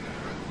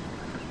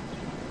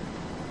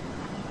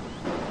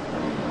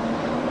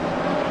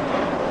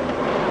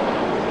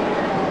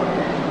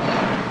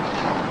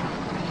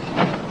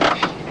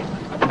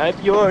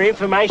 Hope your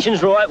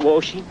information's right,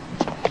 Walshy.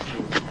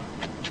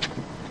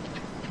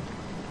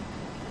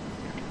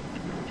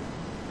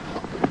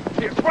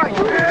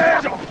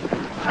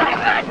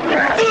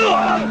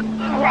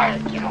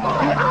 Break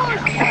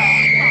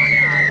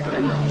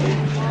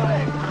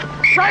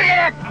it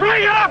up!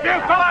 Break it up, you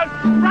fellas!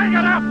 Break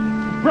it up!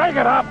 Break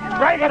it up!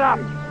 Break it up!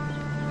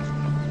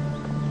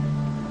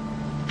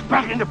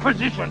 Back into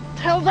position.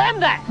 Tell them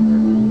that.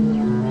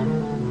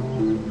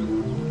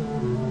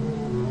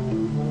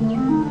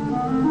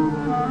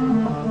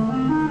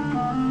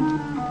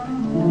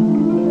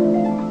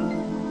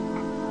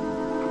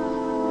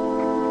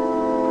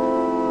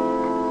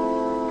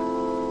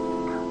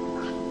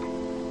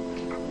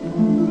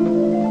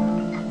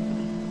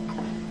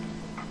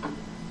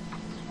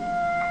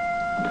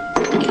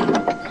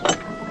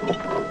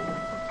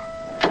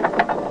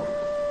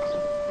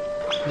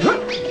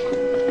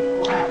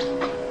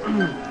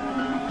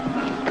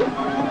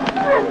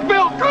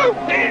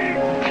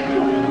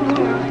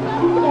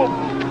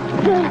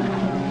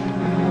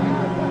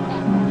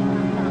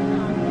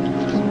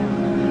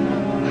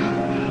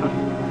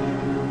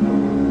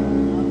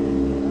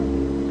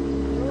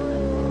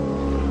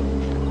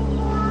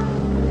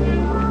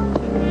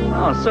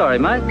 Oh, sorry,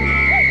 mate.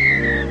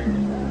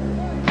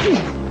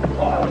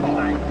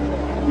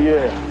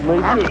 Yeah, me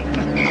too.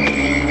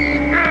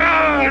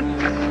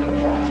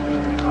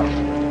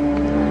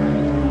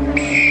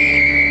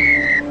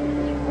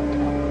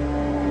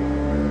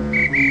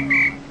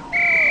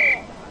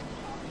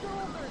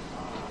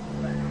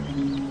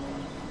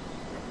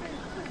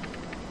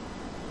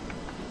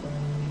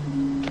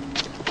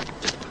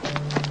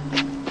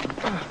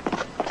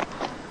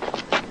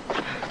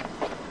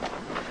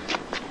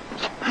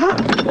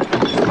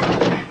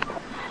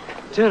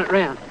 Turn it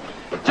round.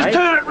 Just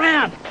turn it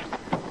round.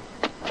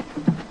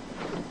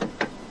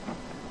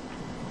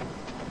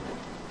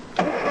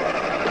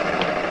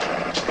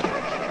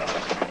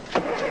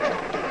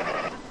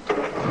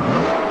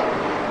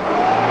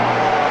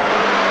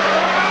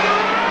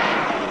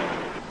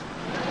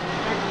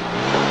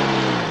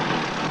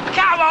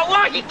 Come on, why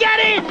don't you get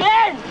in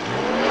then?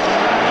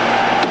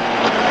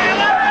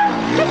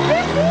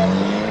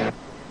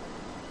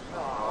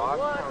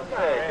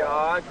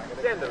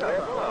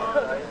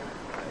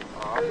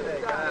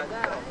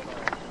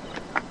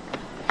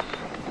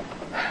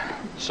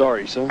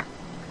 Sorry, sir.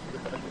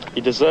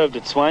 You deserved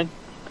it, Swain.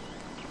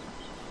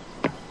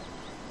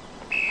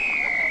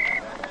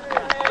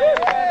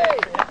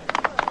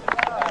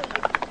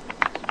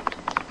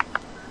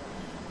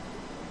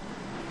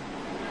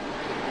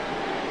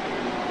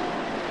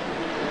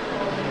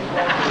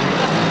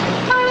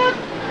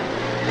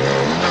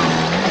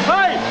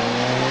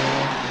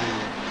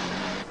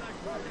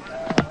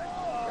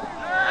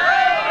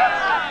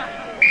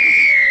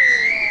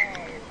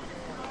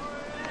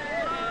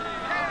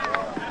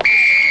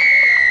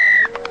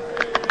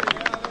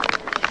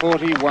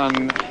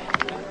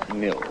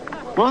 Nil.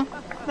 What?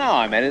 No,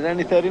 I made it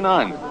only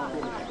 39.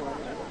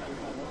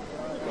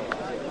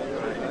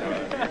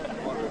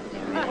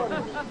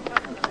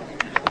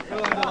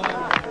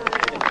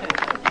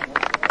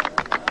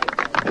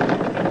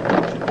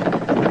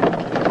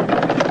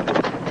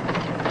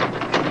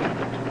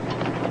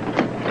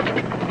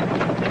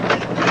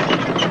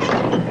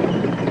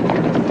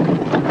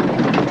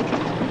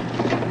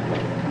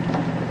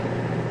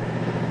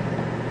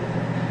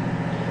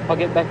 I'll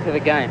get back to the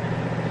game.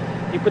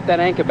 You put that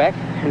anchor back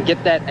and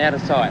get that out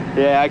of sight.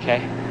 Yeah, okay.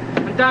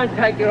 And don't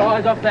take your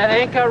eyes off that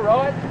anchor,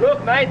 right?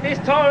 Look, mate, this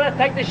time it'll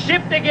take the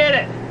ship to get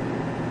it.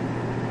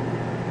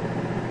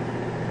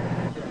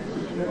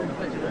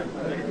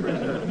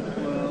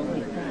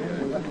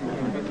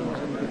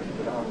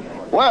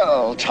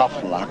 Well,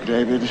 tough luck,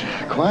 David.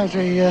 Quite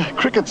a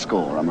cricket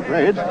score, I'm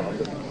afraid.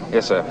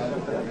 Yes, sir.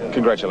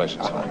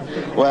 Congratulations.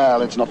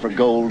 Well, it's not for a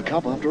gold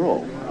cup after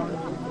all.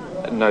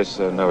 No,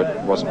 sir. No, it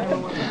wasn't.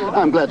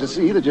 I'm glad to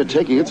see that you're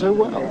taking it so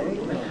well.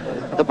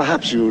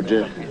 Perhaps you'd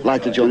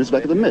like to join us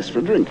back at the mess for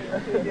a drink.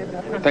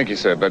 Thank you,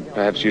 sir, but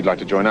perhaps you'd like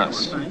to join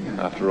us.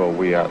 After all,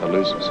 we are the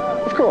losers.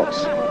 Of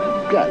course.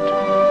 Glad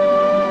to.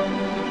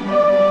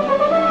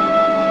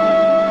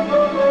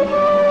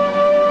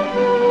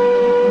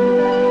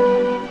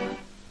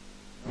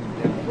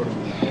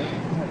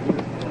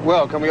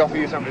 Well, can we offer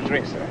you something to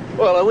drink, sir?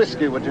 Well, a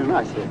whiskey would do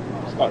nicely.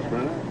 Scotch,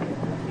 Bruno.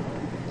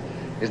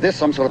 Is this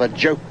some sort of a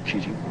joke,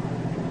 Keating?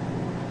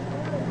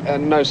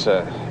 No,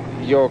 sir.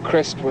 Your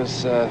crest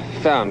was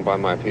found by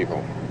my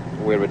people.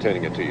 We're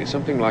returning it to you.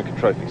 Something like a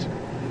trophy, sir.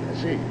 I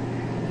see.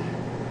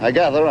 I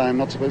gather I'm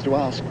not supposed to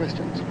ask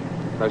questions.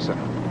 No, sir.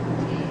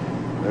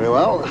 Very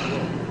well.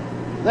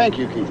 Thank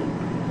you, Keating.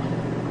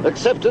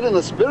 Accepted in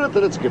the spirit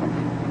that it's given.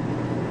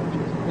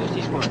 Where's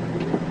this one?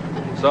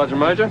 Sergeant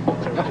Major?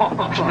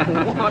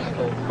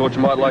 Thought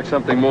you might like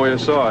something more your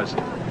size.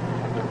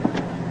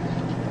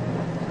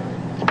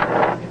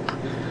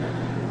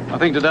 I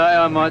think today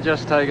I might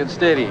just take it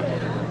steady.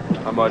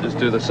 I might just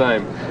do the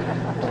same.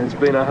 It's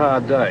been a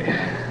hard day.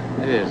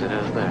 Yes, it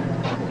has been.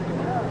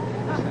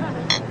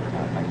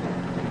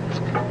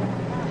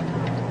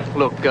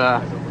 Look,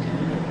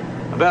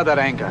 about that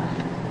anchor.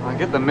 I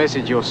get the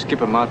message your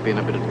skipper might be in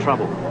a bit of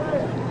trouble.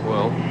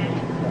 Well,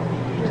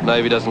 the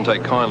Navy doesn't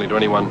take kindly to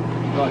anyone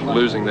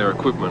losing their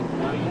equipment.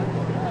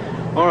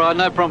 All right,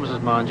 no promises,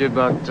 mind you,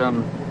 but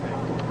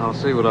I'll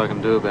see what I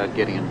can do about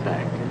getting it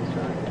back.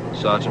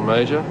 Sergeant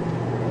Major,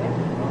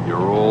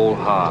 you're all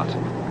heart.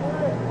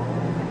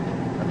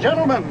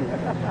 Gentlemen,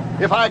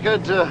 if I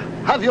could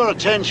have your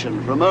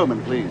attention for a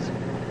moment, please.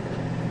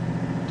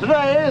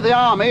 Today, the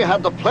Army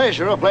had the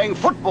pleasure of playing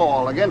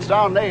football against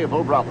our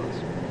naval brothers.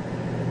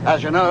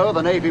 As you know,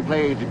 the Navy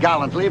played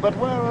gallantly, but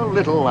were a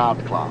little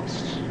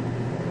outclassed.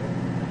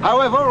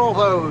 However,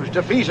 although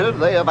defeated,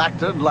 they have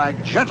acted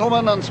like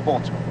gentlemen and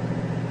sportsmen.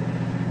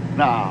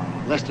 Now,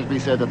 lest it be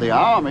said that the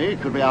Army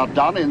could be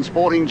outdone in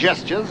sporting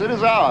gestures, it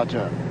is our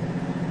turn.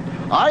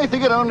 I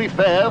think it only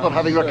fair that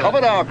having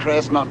recovered our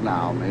crest, not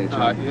now,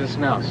 Major. Yes,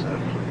 now,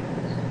 sir.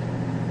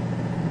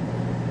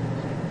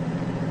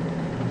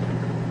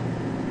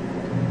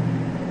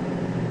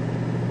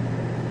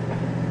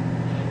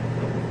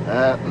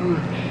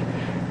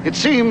 It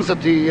seems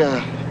that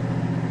the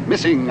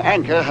missing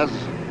anchor has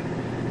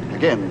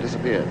again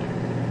disappeared.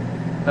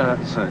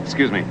 Sir,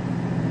 excuse me.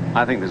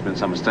 I think there's been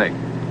some mistake.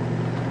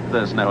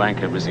 There's no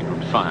anchor missing from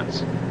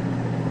Defiance.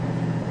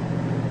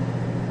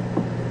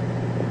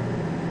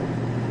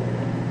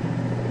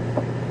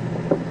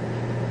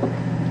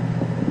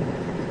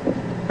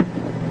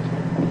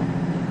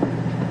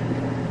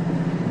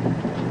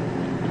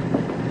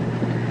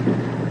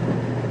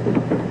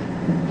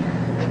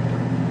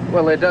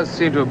 Well, there does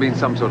seem to have been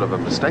some sort of a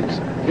mistake,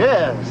 sir.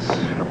 Yes,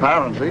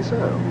 apparently so.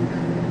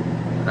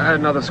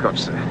 Another scotch,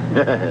 sir.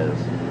 Yes.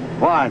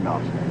 Why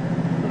not?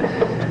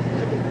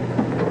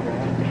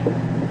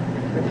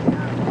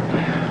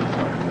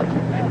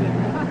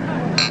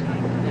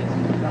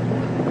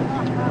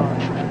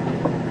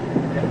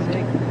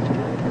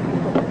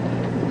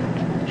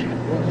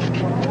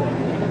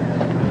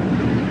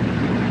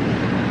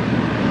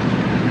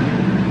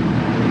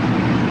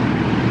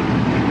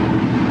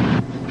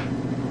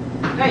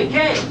 Hey,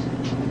 Kay!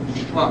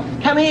 What?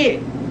 Come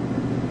here!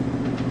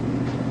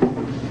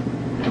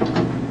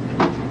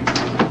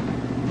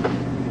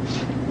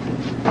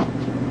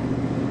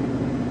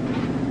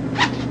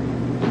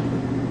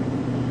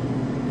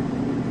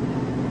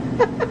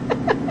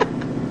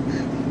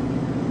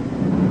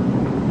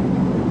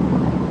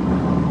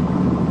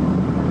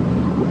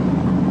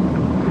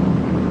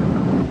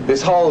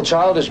 This whole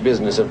childish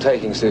business of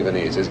taking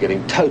souvenirs is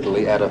getting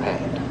totally out of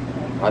hand.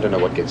 I don't know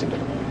what gets into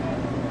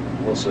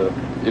them. Well, sir,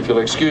 if you'll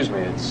excuse me,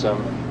 it's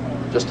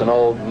just an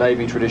old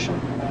Navy tradition.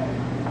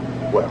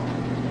 Well,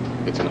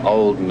 it's an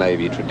old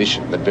Navy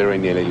tradition that very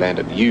nearly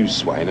landed you,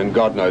 Swain, and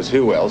God knows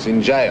who else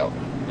in jail.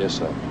 Yes,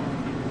 sir.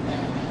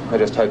 I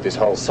just hope this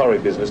whole sorry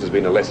business has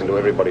been a lesson to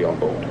everybody on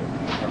board.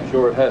 I'm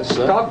sure it has,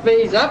 sir. Stock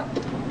fees up.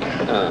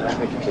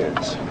 Thank you,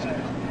 Cairns.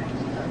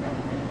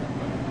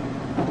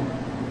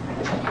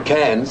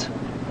 Cairns?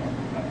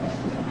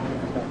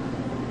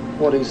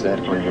 What is that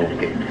on your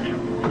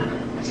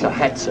head? It's a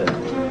hat, sir.